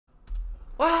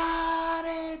What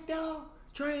it do?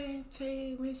 Dream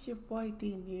Team, it's your boy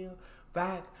Neal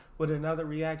back with another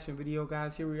reaction video,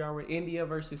 guys. Here we are with India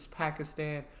versus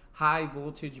Pakistan, high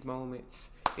voltage moments.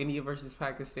 India versus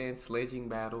Pakistan, sledging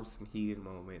battles and heated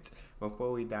moments.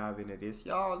 Before we dive into this,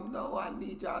 y'all know I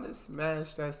need y'all to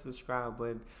smash that subscribe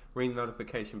button, ring the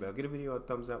notification bell, get a video a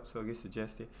thumbs up so it gets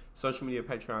suggested. Social media,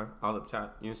 Patreon, all up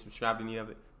top. You can subscribe to any of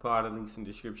it. Put all the links in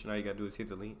the description. All you gotta do is hit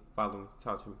the link, follow me,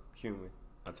 talk to me, human.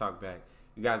 I talk back.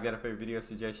 You guys got a favorite video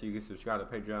suggestion, you can subscribe to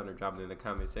Patreon or drop it in the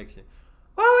comment section.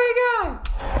 What we got?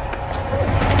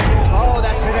 Oh,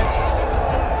 that's hidden.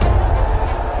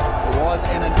 Was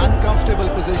in an uncomfortable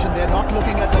position. They're not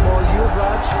looking at the ball.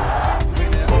 Yuvraj.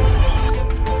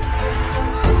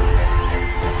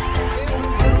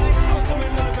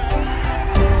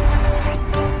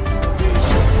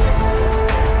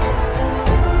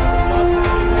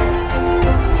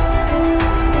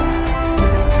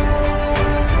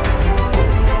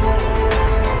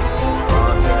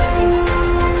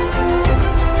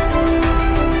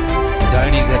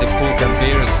 At a full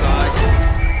Gambhir side.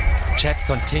 Chat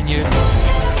continued.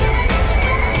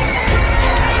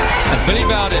 And Billy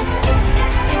Bowden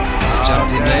has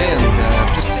jumped in there and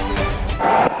just settled.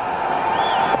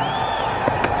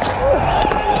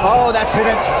 Oh, that's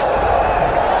hidden.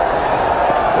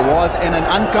 Was in an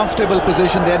uncomfortable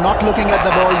position. They're not looking at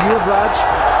the ball. Yuvraj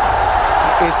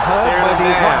is hurt, but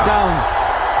he's not down.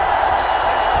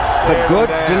 But good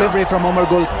delivery from Umar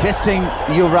Gul, testing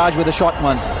Yuvraj with a short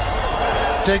one.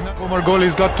 Umar Gul,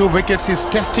 he's got 2 wickets, he's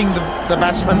testing the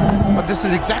batsman, but this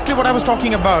is exactly what I was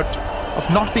talking about, of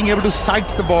not being able to sight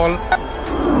the ball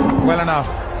well enough.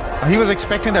 He was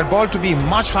expecting that ball to be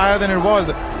much higher than it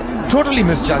was, totally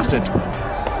misjudged it.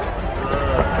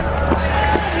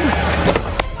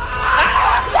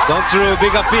 Gone through,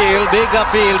 big appeal,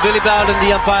 Billy Bowden,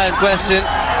 the umpire in question.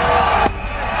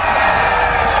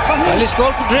 Well, he's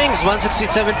called for drinks,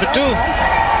 167 for 2.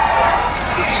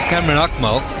 Cameron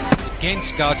Akmal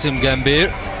against Gautam Gambhir.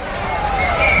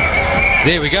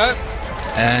 There we go.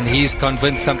 And he's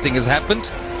convinced something has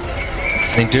happened.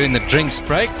 Then during the drinks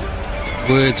break,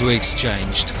 words were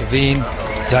exchanged. Saveen,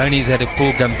 Dhoni's had to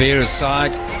pull Gambhir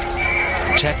aside.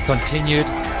 Chat continued.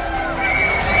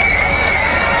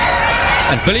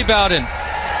 And Billy Bowden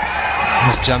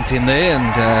has jumped in there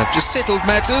and just settled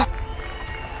matters.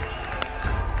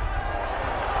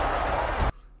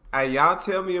 Hey, y'all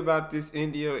tell me about this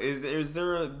India. Is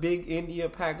there a big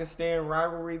India-Pakistan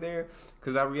rivalry there?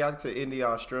 Because I react to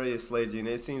India-Australia sledging.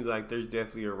 It seems like there's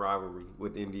definitely a rivalry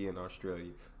with India and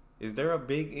Australia. Is there a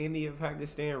big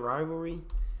India-Pakistan rivalry?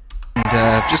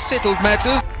 And just settled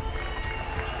matters.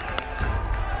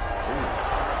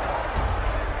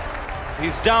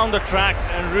 He's down the track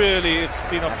and really it's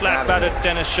been a flat-batted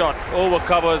tennis shot. Over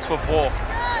covers for 4.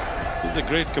 He's a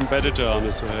great competitor,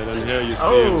 Amish, and here you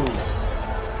see him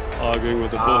arguing with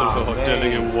the ball or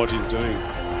telling him what he's doing.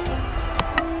 Well,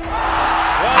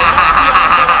 that's the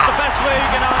answer. That's the best way you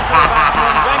can answer a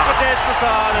batsman. Venkatesh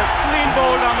Prasad has clean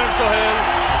bowled Amir Sohail.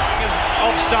 His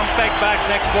off-stump peg back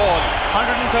next ball.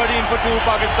 113 for 2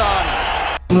 Pakistan.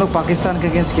 हम लोग पाकिस्तान के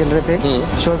against खेल रहे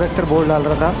थे। Shoaib Akhtar ball डाल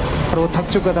रहा था और वो थक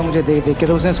चुका था मुझे देख के,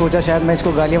 तो उसने सोचा शायद मैं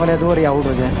इसको गालियां वाले दूं और ये आउट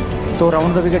हो जाए। तो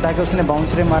राउंड द विकेट आके उसने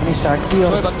बाउंसरे मारनी स्टार्ट की।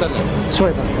 और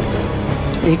शोएब अख्तर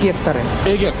एक ही अख्तर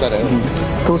है।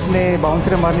 तो उसने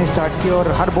बाउंसरे मारनी स्टार्ट की और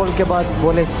हर बॉल के बाद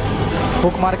बोले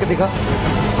हुक मार के दिखा।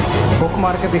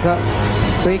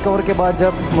 तो एक ओवर के बाद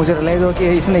जब मुझे रियलाइज हुआ कि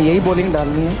इसने यही बॉलिंग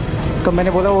डालनी है, तो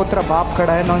मैंने बोला वो तेरा बाप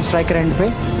खड़ा है नॉन स्ट्राइक एंड पे,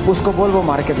 उसको बॉल वो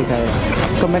मार के दिखाया।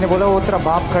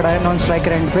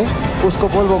 उसको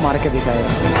बॉल वो मार के दिखाया।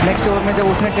 नेक्स्ट ओवर में जब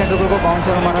उसने तेंदुलकर को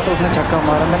बाउंसर मारा तो उसने छक्का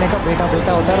मारा। मैंने कहा बेटा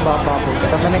बेटा होता है, बाप बाप होता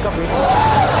है। मैंने कहा बेटा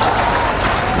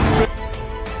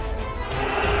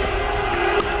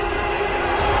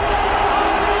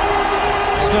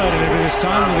this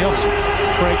time with the off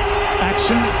break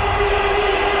action.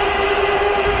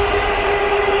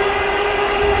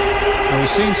 And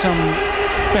we've seen some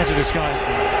better disguise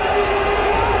there.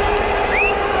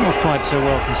 Not quite so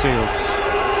well concealed.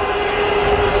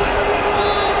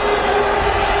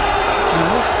 Now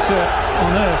what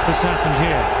on earth has happened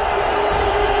here?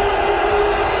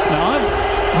 Now I've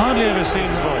hardly ever seen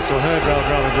his voice or heard Ralph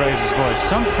Dravid raise his voice.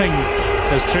 Something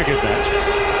has triggered that.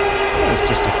 It's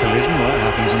just a collision. Well, that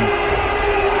happens in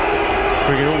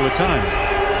cricket all the time.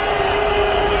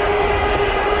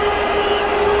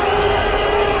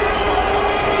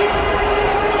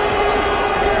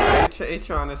 They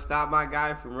trying to stop my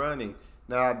guy from running.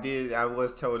 Now I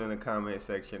was told in the comment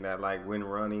section that like when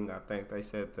running, I think they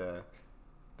said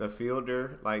the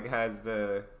fielder like has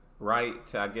the right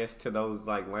to, I guess, to those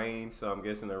like lanes. So I'm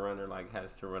guessing the runner like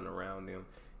has to run around them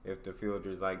if the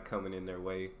fielder's like coming in their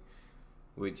way,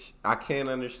 which I can't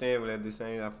understand. But at the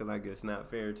same, I feel like it's not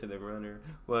fair to the runner.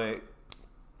 But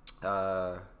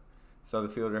so the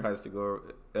fielder has to go,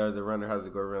 or the runner has to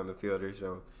go around the fielder.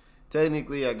 So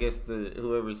technically, I guess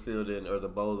whoever's fielding or the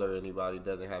bowler or anybody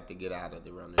doesn't have to get out of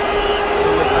the runner.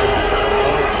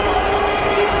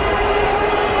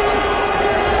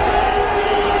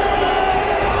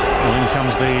 In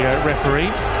comes the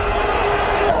referee.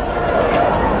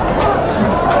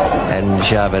 And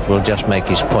Javed will just make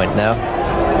his point now.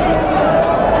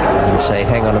 And say,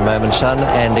 hang on a moment, son,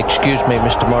 and excuse me,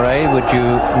 Mr. Moray, would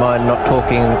you mind not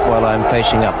talking while I'm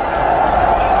facing up?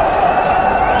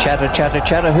 Chatter, chatter,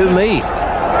 chatter, who, me?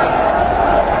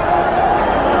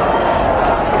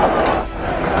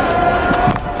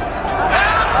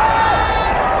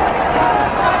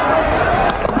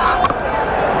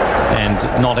 And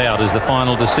not out is the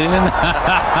final decision.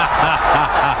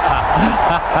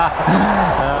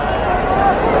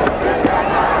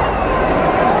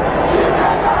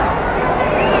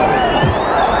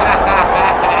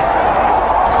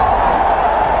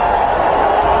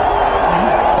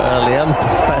 Early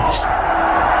umpires.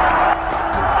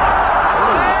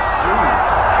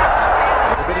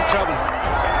 A bit of trouble.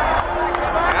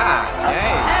 God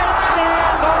dang.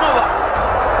 Stand on over.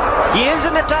 He is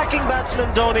an attacking batsman,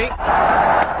 Dhoni.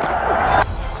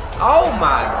 Oh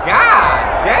my God,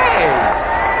 dang.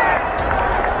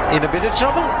 In a bit of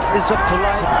trouble. It's a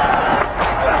polite.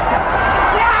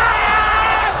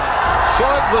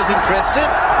 Shoaib was interested,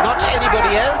 not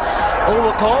anybody else.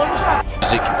 Overcalled.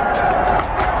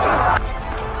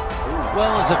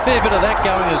 Well, there's a fair bit of that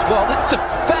going as well. That's a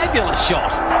fabulous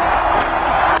shot.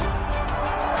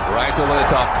 Right over the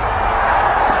top.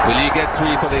 Will he get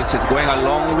 3 for this? It's going a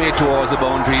long way towards the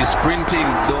boundary. He's sprinting,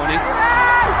 Dhoni.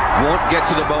 Won't get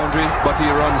to the boundary, but he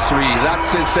runs 3.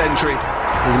 That's his century.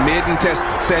 His maiden test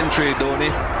century, Dhoni.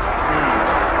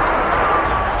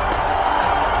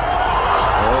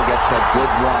 Oh, gets a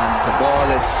good one. The ball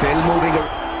is still moving.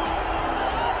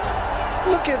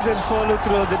 Look at the follow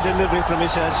through the delivery from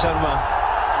Ishant Sharma.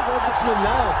 He's a batsman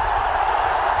now.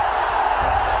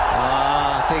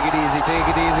 Take it easy, take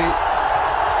it easy.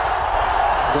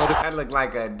 That looked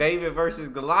like a David versus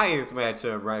Goliath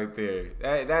matchup right there.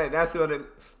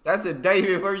 That's a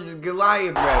David versus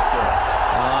Goliath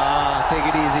matchup. Take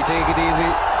it easy, take it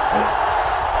easy.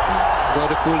 Got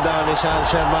to cool down Ishant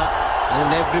Sharma,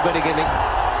 and everybody getting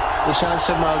Ishant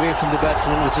Sharma away from the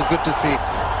batsman, which is good to see.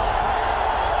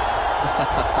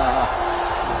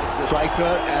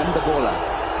 Striker and the bowler.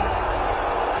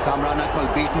 Kamran Akmal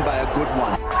beaten by a good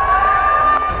one.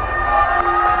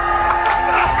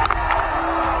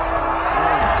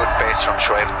 Good pace from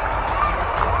Shoaib.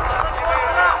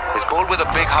 He's bowled with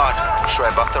a big heart,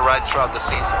 Shoaib, off the right throughout the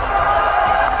season.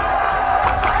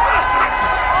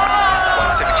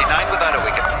 179 without a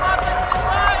wicket.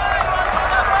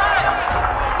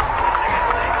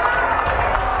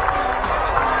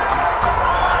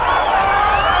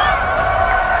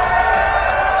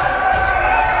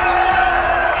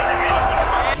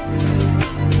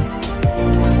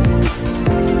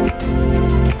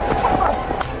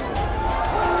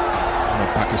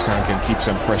 Pakistan can keep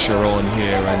some pressure on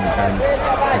here and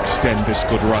extend this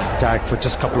good run. Tag for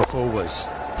just a couple of overs.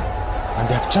 And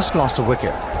they've just lost a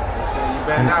wicket.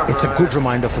 And it's a good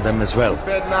reminder for them as well.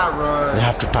 Better not run. They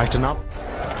have to tighten up.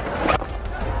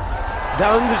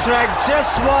 Down the track,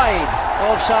 just wide.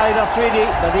 Offside Afridi.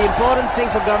 But the important thing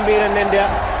for Gambhir and India,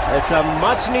 it's a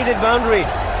much needed boundary.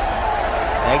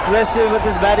 Aggressive with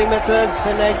his batting methods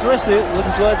and aggressive with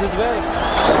his words as well.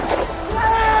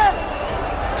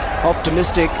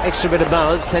 Optimistic, extra bit of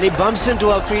bounce, and he bumps into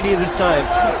Afridi this time.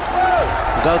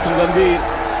 Gautam Gambhir.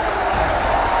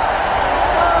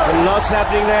 And lots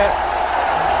happening there.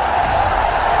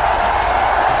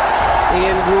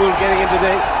 Ian Gould getting into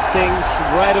the things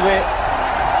right away.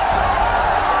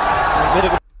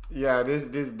 Yeah, this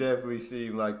definitely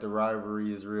seemed like the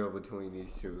rivalry is real between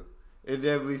these two. It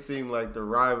definitely seemed like the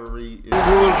rivalry is...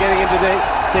 Gould getting into the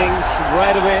things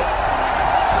right away.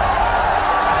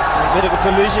 A bit of a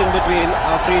collision between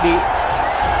Afridi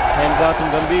and Gautam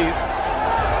Gambhir.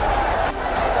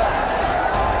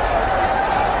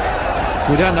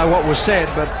 We don't know what was said,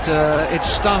 but it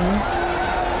stung.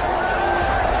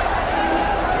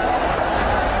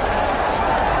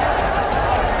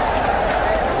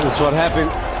 That's what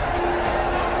happened.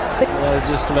 Well,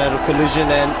 just a matter of collision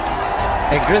and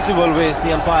aggressive always.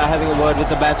 The umpire having a word with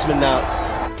the batsman now.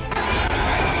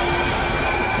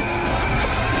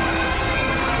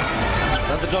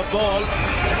 Another dot ball.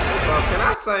 can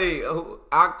I say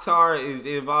Akhtar is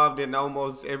involved in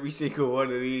almost every single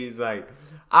one of these? Like,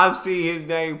 I've seen his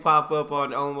name pop up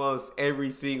on almost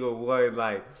every single one.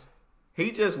 Like,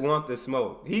 he just want the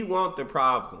smoke. He want the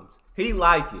problems. He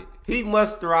like it. He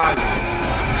must thrive.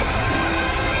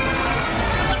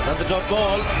 Another dot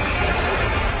ball.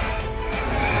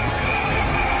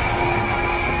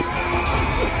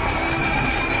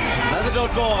 Another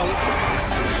dot ball.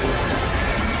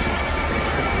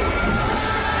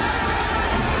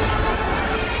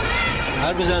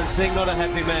 Harbhajan Singh not a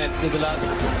happy man with the last.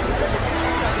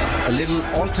 A little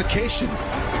altercation,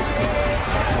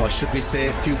 or should we say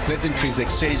a few pleasantries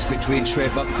exchanged between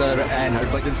Shoaib Akhtar and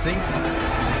Harbhajan Singh.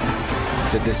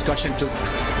 The discussion took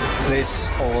place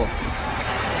or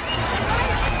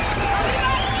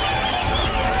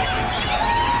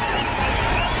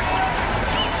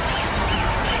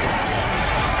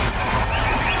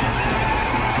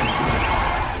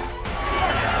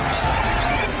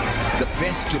the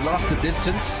best to last the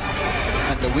distance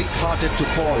and the weak-hearted to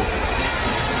fall.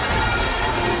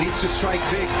 Needs to strike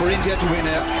big for India to win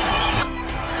it.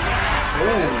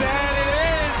 And there it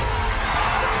is!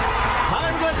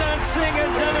 Harbhajan Singh has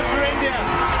done it for India.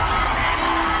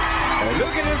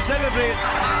 Look at him celebrate.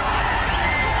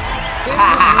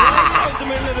 Right out the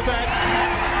middle of the bat.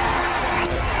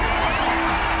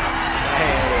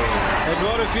 And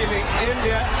what a feeling.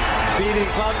 India beating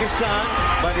Pakistan,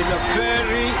 but in a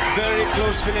very, very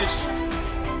close finish.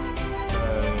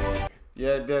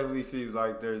 Yeah, it definitely seems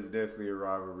like there's definitely a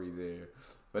rivalry there.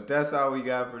 But that's all we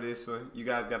got for this one. You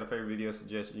guys got a favorite video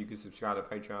suggestion, you can subscribe to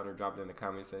Patreon or drop it in the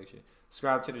comment section.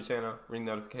 Subscribe to the channel, ring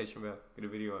the notification bell, get a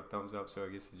video a thumbs up so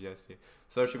it gets suggested.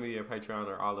 Social media, Patreon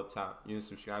are all up top. You can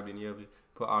subscribe to any of it.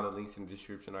 Put all the links in the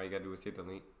description. All you gotta do is hit the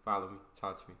link, follow me,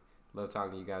 talk to me. Love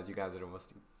talking to you guys. You guys are the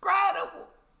most incredible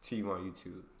team on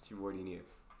YouTube. It's your boy Neal.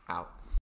 Out.